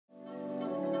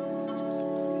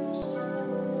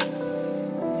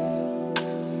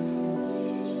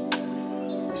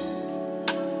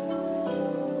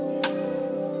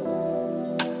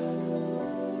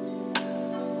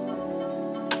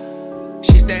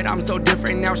that I'm so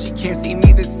different now, she can't see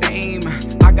me the same.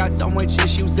 I got so much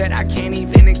issues that I can't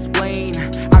even explain.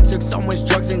 I took so much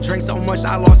drugs and drank so much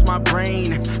I lost my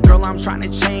brain. Girl, I'm trying to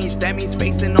change, that means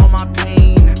facing all my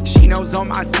pain. She knows all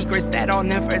my secrets that I'll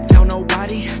never tell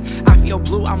nobody. I feel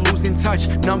blue, I'm losing touch,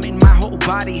 numbing my whole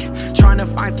body, trying to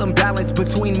find some balance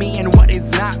between me and what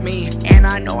is not me. And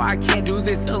I know I can't do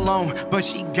this alone, but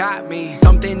she got me.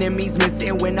 Something in me's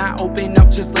missing when I open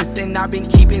up, just listen. I've been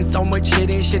keeping so much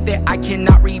hidden shit that I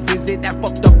cannot revisit, that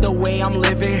fucked up the way I'm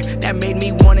living, that made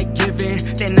me wanna give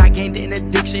in. Then I gained an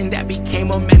addiction that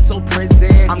became a mental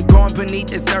prison. I'm going beneath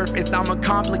the surface, I'm a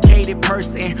complicated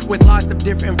person with lots of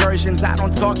different versions. I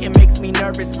don't talk, it makes me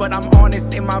nervous, but I'm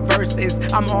honest in my verses.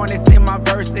 I'm honest in my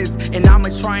verses, and I'ma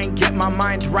try and get my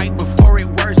mind right before it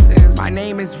worsens. My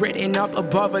name is written up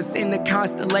above us in the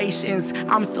constellations.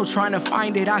 I'm still trying to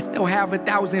find it, I still have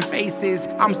 1,000 faces.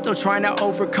 I'm still trying to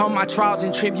overcome my trials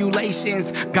and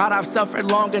tribulations. God, I've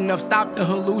suffered long enough, stop the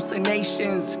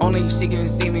hallucinations. Only she can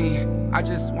see me, I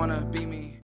just wanna be me.